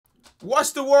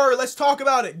What's the word? Let's talk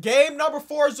about it. Game number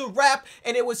 4 is a wrap,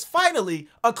 and it was finally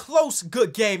a close,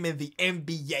 good game in the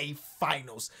NBA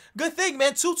Finals. Good thing,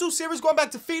 man. 2-2 series going back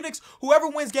to Phoenix. Whoever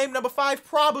wins game number 5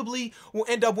 probably will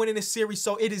end up winning this series,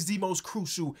 so it is the most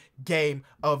crucial game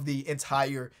of the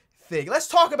entire thing. Let's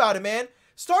talk about it, man.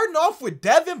 Starting off with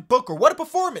Devin Booker. What a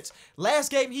performance. Last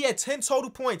game, he had 10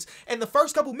 total points. And the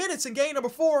first couple minutes in game number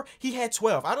 4, he had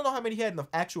 12. I don't know how many he had in the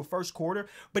actual first quarter,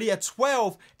 but he had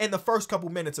 12 in the first couple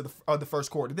minutes of the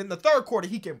first quarter. Then the third quarter,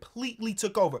 he completely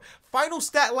took over. Final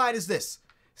stat line is this.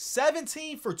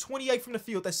 17 for 28 from the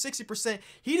field. That's 60%.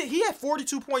 He had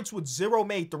 42 points with 0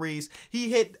 made threes.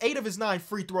 He hit 8 of his 9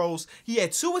 free throws. He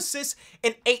had 2 assists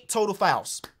and 8 total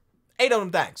fouls. 8 of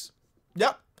them things.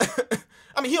 Yep.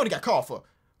 I mean, he only got called for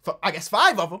I guess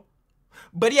 5 of them,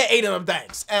 but yeah, 8 of them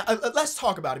things. Let's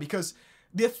talk about it, because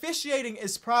the officiating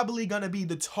is probably going to be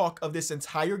the talk of this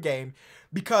entire game,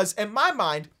 because in my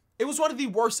mind, it was one of the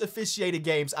worst officiated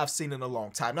games I've seen in a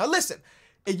long time. Now listen,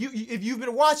 if you've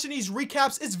been watching these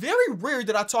recaps, it's very rare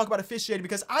that I talk about officiating,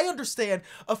 because I understand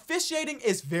officiating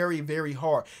is very, very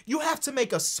hard. You have to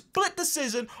make a split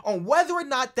decision on whether or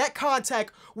not that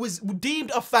contact was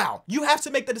deemed a foul. You have to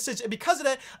make the decision. And because of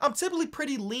that, I'm typically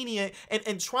pretty lenient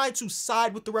and trying to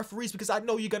side with the referees, because I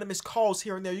know you're going to miss calls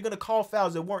here and there. You're going to call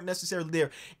fouls that weren't necessarily there.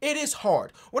 It is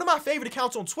hard. One of my favorite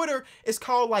accounts on Twitter is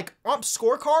called like ump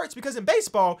scorecards, because in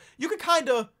baseball, you can kind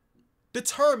of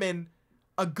determine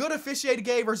a good officiated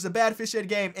game versus a bad officiated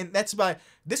game, and that's by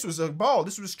this was a ball,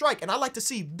 this was a strike, and I like to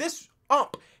see this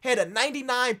ump had a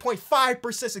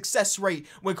 99.5% success rate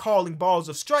when calling balls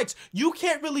of strikes. You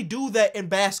can't really do that in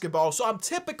basketball, so I'm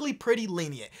typically pretty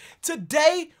lenient.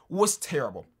 Today was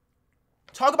terrible.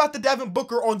 Talk about the Devin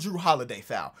Booker on Jrue Holiday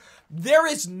foul. There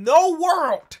is no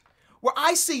world where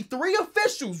I see 3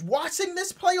 officials watching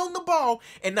this play on the ball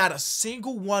and not a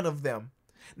single one of them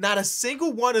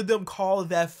called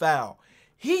that foul.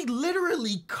 He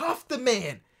literally cuffed the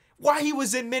man while he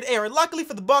was in midair. And luckily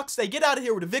for the Bucks, they get out of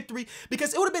here with a victory,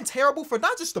 because it would have been terrible for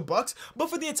not just the Bucks, but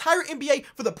for the entire NBA,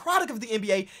 for the product of the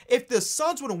NBA, if the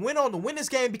Suns would have went on to win this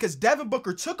game, because Devin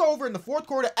Booker took over in the fourth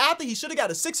quarter after he should have got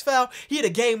a 6th foul. He had a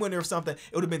game winner or something.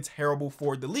 It would have been terrible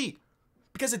for the league.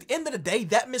 Because at the end of the day,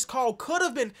 that missed call could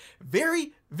have been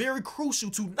very, very crucial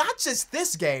to not just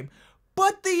this game,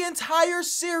 but the entire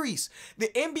series. The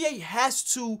NBA has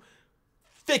to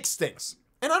fix things.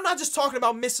 And I'm not just talking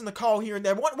about missing the call here and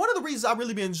there. One of the reasons I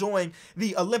really been enjoying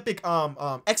the Olympic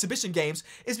exhibition games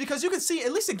is because you can see,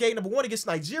 at least in game number 1 against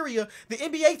Nigeria, the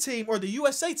NBA team or the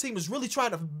USA team is really trying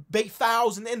to bait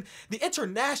fouls. And then the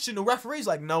international referees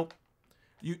like, nope,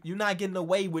 you're not getting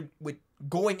away with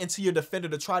going into your defender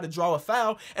to try to draw a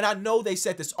foul. And I know they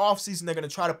said this offseason they're going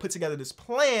to try to put together this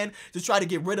plan to try to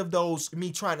get rid of those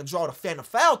me trying to draw the phantom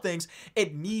foul things.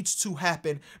 It needs to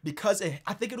happen, because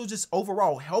I think it'll just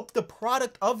overall help the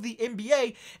product of the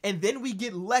NBA, and then we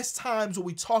get less times when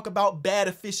we talk about bad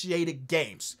officiated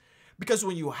games. Because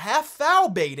when you have foul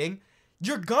baiting,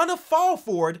 you're gonna fall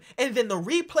for it, and then the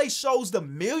replay shows the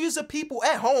millions of people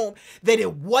at home that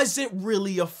it wasn't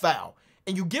really a foul.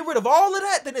 And you get rid of all of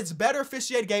that, then it's better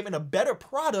officiated game and a better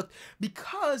product,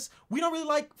 because we don't really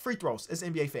like free throws as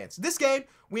NBA fans. This game,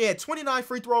 we had 29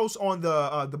 free throws on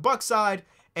the Bucks side,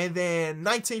 and then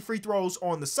 19 free throws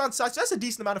on the Suns side. So that's a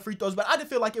decent amount of free throws, but I didn't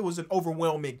feel like it was an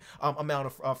overwhelming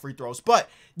amount of free throws. But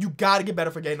you got to get better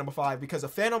for game number 5, because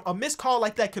a missed call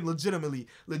like that can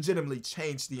legitimately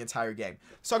change the entire game.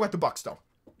 Let's talk about the Bucks, though.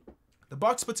 The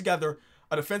Bucks put together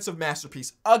a defensive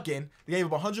masterpiece. Again, they gave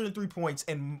up 103 points,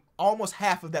 and almost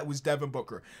half of that was Devin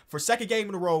Booker. For second game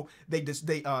in a row, they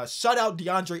shut out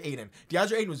DeAndre Ayton.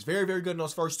 DeAndre Ayton was very, very good in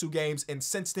those first 2 games, and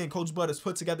since then, Coach Bud has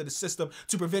put together the system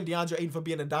to prevent DeAndre Ayton from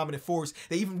being a dominant force.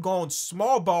 They even gone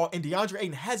small ball, and DeAndre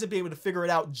Ayton hasn't been able to figure it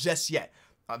out just yet.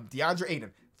 DeAndre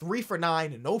Ayton, 3 for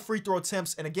 9 and no free throw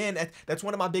attempts. And again, that's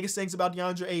one of my biggest things about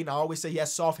DeAndre Ayton. I always say he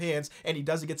has soft hands, and he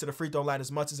doesn't get to the free throw line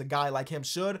as much as a guy like him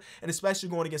should. And especially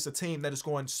going against a team that is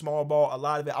going small ball, a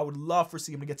lot of it, I would love for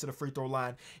him to get to the free throw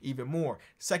line even more.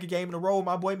 Second game in a row,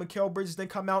 my boy Mikal Bridges didn't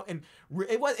come out, and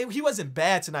he wasn't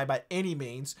bad tonight by any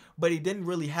means, but he didn't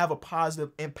really have a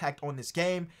positive impact on this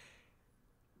game.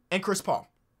 And Chris Paul.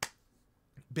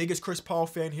 Biggest Chris Paul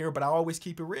fan here, but I always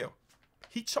keep it real.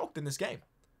 He choked in this game.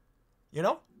 You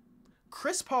know?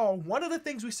 Chris Paul, one of the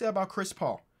things we say about Chris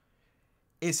Paul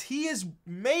is he is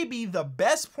maybe the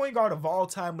best point guard of all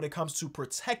time when it comes to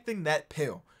protecting that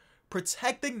pill,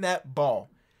 protecting that ball.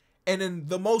 And in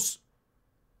the most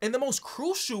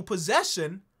crucial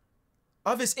possession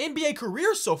of his NBA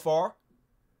career so far,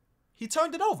 he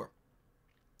turned it over.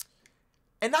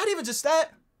 And not even just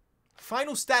that,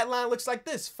 final stat line looks like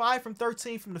this: 5 from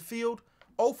 13 from the field,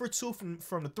 0 for 2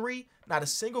 from the 3, not a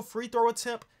single free throw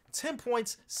attempt, 10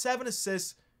 points, 7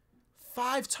 assists,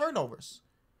 5 turnovers.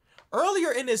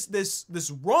 Earlier in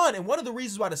this run, and one of the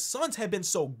reasons why the Suns have been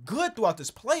so good throughout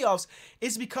this playoffs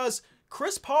is because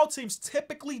Chris Paul teams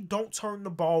typically don't turn the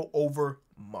ball over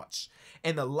much.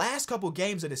 And the last couple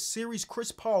games of this series,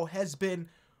 Chris Paul has been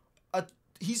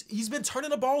he's been turning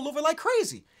the ball over like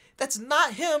crazy. That's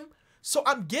not him. So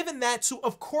I'm giving that to,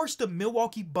 of course, the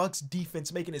Milwaukee Bucks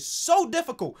defense, making it so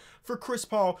difficult for Chris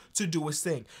Paul to do his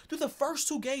thing. Through the first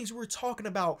 2 games, we were talking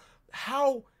about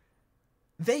how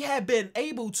they have been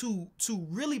able to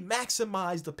really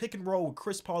maximize the pick and roll with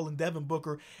Chris Paul and Devin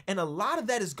Booker. And a lot of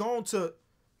that has gone to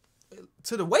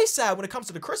the wayside when it comes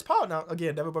to the Chris Paul. Now,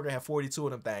 again, Devin Booker had 42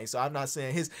 of them things, so I'm not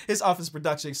saying his offense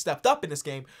production stepped up in this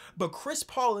game, but Chris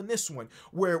Paul in this one,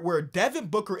 where Devin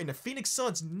Booker and the Phoenix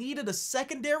Suns needed a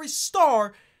secondary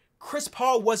star, Chris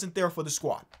Paul wasn't there for the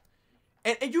squad.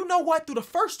 And you know what? Through the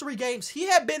first 3 games, he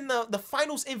had been the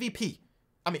finals MVP.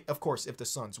 I mean, of course, if the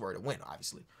Suns were to win,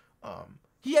 obviously.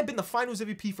 He had been the finals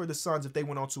MVP for the Suns if they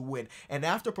went on to win. And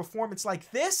after a performance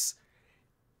like this,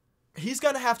 he's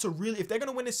going to have to really, if they're going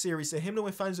to win this series and him to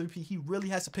win finals MVP, he really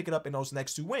has to pick it up in those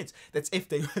next 2 wins. That's if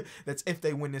they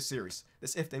win this series.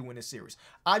 That's if they win this series.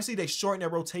 Obviously, they shortened their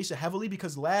rotation heavily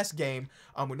because last game,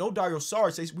 with no Dario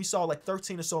Saric, we saw like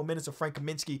 13 or so minutes of Frank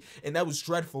Kaminsky, and that was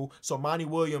dreadful. So Monty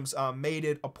Williams made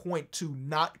it a point to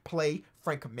not play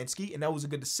Frank Kaminsky, and that was a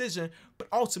good decision. But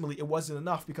ultimately, it wasn't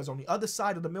enough because on the other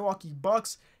side of the Milwaukee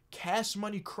Bucks, Cash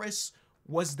Money Chris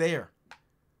was there.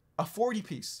 A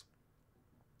 40-piece.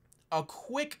 A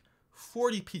quick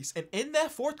 40-piece. And in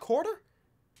that fourth quarter,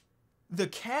 the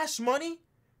Cash Money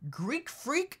Greek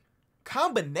Freak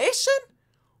combination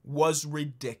was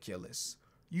ridiculous.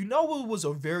 You know it was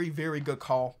a very, very good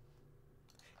call?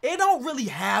 It don't really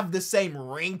have the same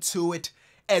ring to it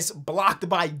as blocked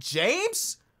by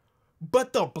James,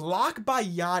 but the block by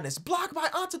Giannis, blocked by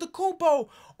Antetokounmpo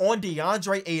on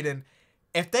DeAndre Ayton,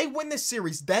 if they win this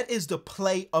series, that is the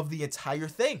play of the entire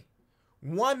thing.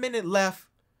 1 minute left.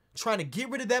 Trying to get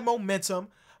rid of that momentum.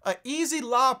 An easy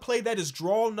lob play that is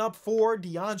drawn up for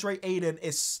DeAndre Ayton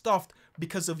is stuffed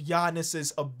because of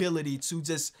Giannis's ability to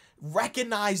just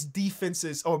recognize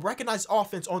defenses or recognize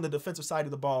offense on the defensive side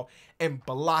of the ball and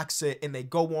blocks it, and they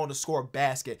go on to score a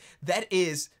basket. That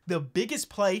is the biggest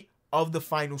play of the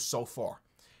finals so far.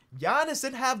 Giannis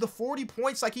didn't have the 40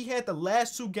 points like he had the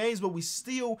last 2 games, but we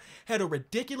still had a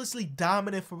ridiculously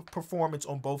dominant performance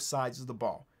on both sides of the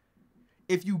ball.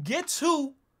 If you get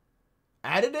 2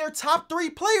 out of their top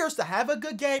 3 players to have a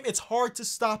good game, it's hard to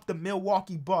stop the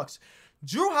Milwaukee Bucks.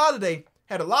 Jrue Holiday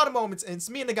had a lot of moments, and it's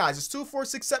me and the guys. It's 2, 4,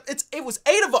 6, 7. It was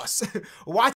 8 of us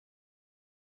watching.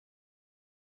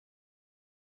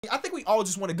 I think we all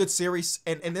just want a good series,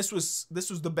 and this was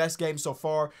the best game so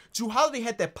far. Jrue Holiday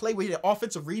had that play where he had an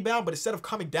offensive rebound, but instead of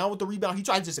coming down with the rebound, he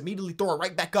tried to just immediately throw it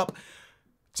right back up.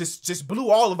 Just blew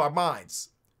all of our minds.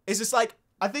 It's just like,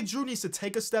 I think Jrue needs to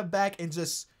take a step back and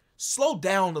just slow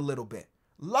down a little bit.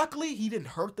 Luckily, he didn't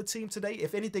hurt the team today.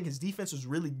 If anything, his defense was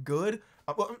really good.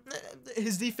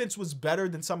 His defense was better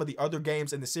than some of the other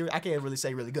games in the series. I can't really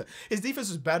say really good. His defense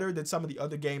was better than some of the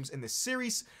other games in the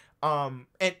series. And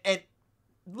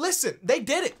listen, they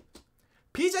did it.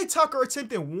 PJ Tucker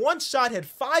attempted 1 shot, had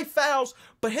 5 fouls,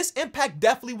 but his impact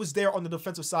definitely was there on the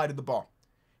defensive side of the ball.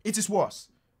 It just was.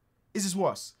 It just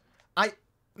was.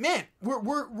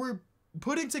 We're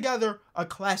putting together a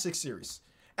classic series.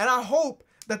 And I hope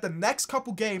that the next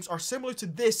couple games are similar to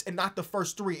this and not the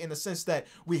first 3 in the sense that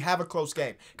we have a close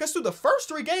game. Because through the first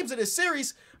 3 games of this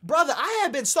series, brother, I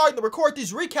had been starting to record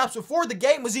these recaps before the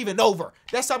game was even over.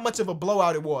 That's how much of a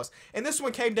blowout it was. And this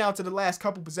one came down to the last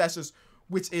couple possessions,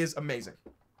 which is amazing.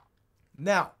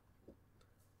 Now,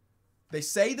 they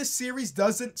say the series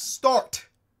doesn't start.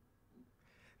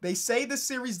 They say the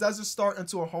series doesn't start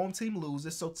until a home team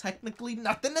loses, so technically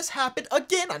nothing has happened.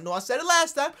 Again, I know I said it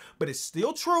last time, but it's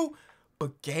still true.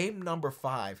 But game number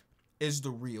 5 is the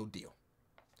real deal.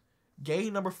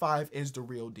 Game number 5 is the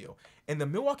real deal. And the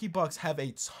Milwaukee Bucks have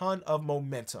a ton of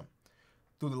momentum.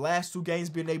 Through the last 2 games,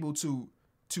 being able to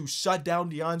shut down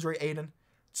DeAndre Ayton,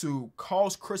 to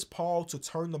cause Chris Paul to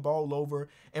turn the ball over,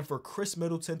 and for Chris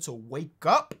Middleton to wake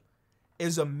up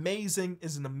is amazing,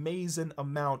 is an amazing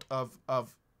amount of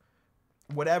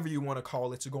whatever you want to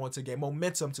call it to go into game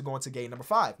momentum to go into game number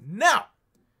 5. Now,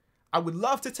 I would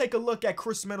love to take a look at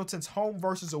Chris Middleton's home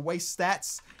versus away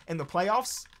stats in the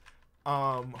playoffs.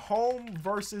 Home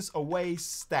versus away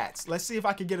stats. Let's see if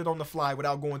I can get it on the fly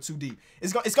without going too deep.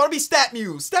 It's going to be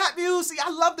StatMuse. StatMuse. See, I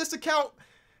love this account.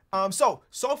 So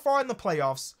far in the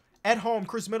playoffs, at home,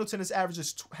 Chris Middleton has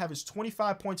averaged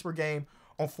 25 points per game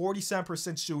on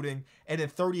 47% shooting and then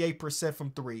 38%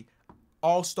 from three.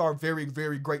 All-star, very,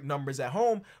 very great numbers at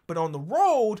home. But on the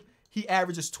road, he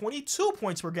averages 22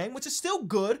 points per game, which is still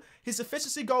good. His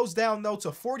efficiency goes down, though, to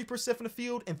 40% from the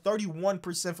field and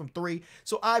 31% from three.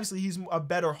 So, obviously, he's a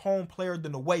better home player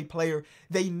than away player.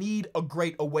 They need a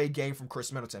great away game from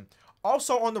Khris Middleton.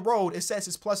 Also, on the road, it says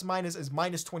his plus-minus is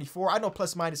 -24. I know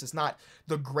plus-minus is not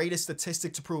the greatest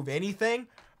statistic to prove anything,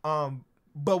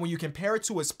 but when you compare it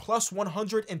to his plus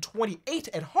 128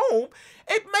 at home,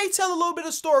 it may tell a little bit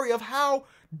of story of how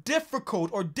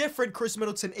difficult or different Khris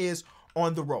Middleton is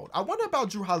on the road. I wonder about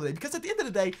Jrue Holiday, because at the end of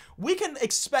the day, we can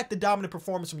expect a dominant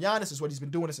performance from Giannis. Is what he's been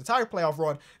doing this entire playoff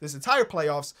run, this entire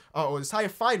playoffs, or this entire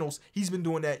finals. He's been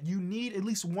doing that. You need at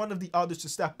least one of the others to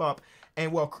step up.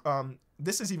 And, well,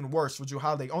 this is even worse for Jrue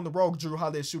Holiday. On the road, Jrue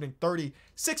Holiday is shooting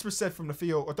 36% from the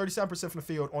field, or 37% from the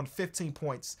field on 15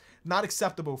 points. Not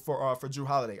acceptable for Jrue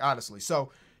Holiday, honestly.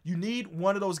 So you need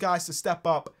one of those guys to step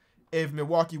up if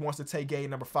Milwaukee wants to take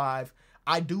game number 5.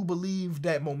 I do believe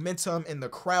that momentum in the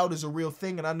crowd is a real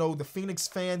thing, and I know the Phoenix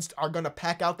fans are going to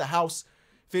pack out the house.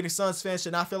 Phoenix Suns fans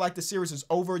should not feel like the series is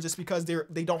over just because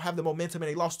they don't have the momentum and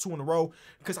they lost 2 in a row,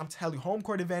 because I'm telling you, home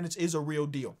court advantage is a real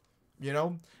deal. You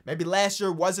know, maybe last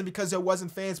year wasn't because there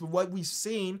wasn't fans, but what we've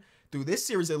seen through this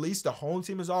series, at least, the home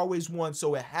team has always won,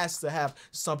 so it has to have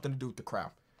something to do with the crowd.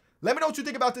 Let me know what you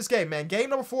think about this game, man. Game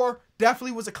number 4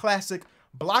 definitely was a classic.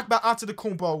 Blocked by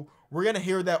Antetokounmpo. We're going to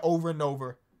hear that over and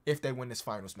over if they win this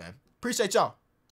finals, man. Appreciate y'all.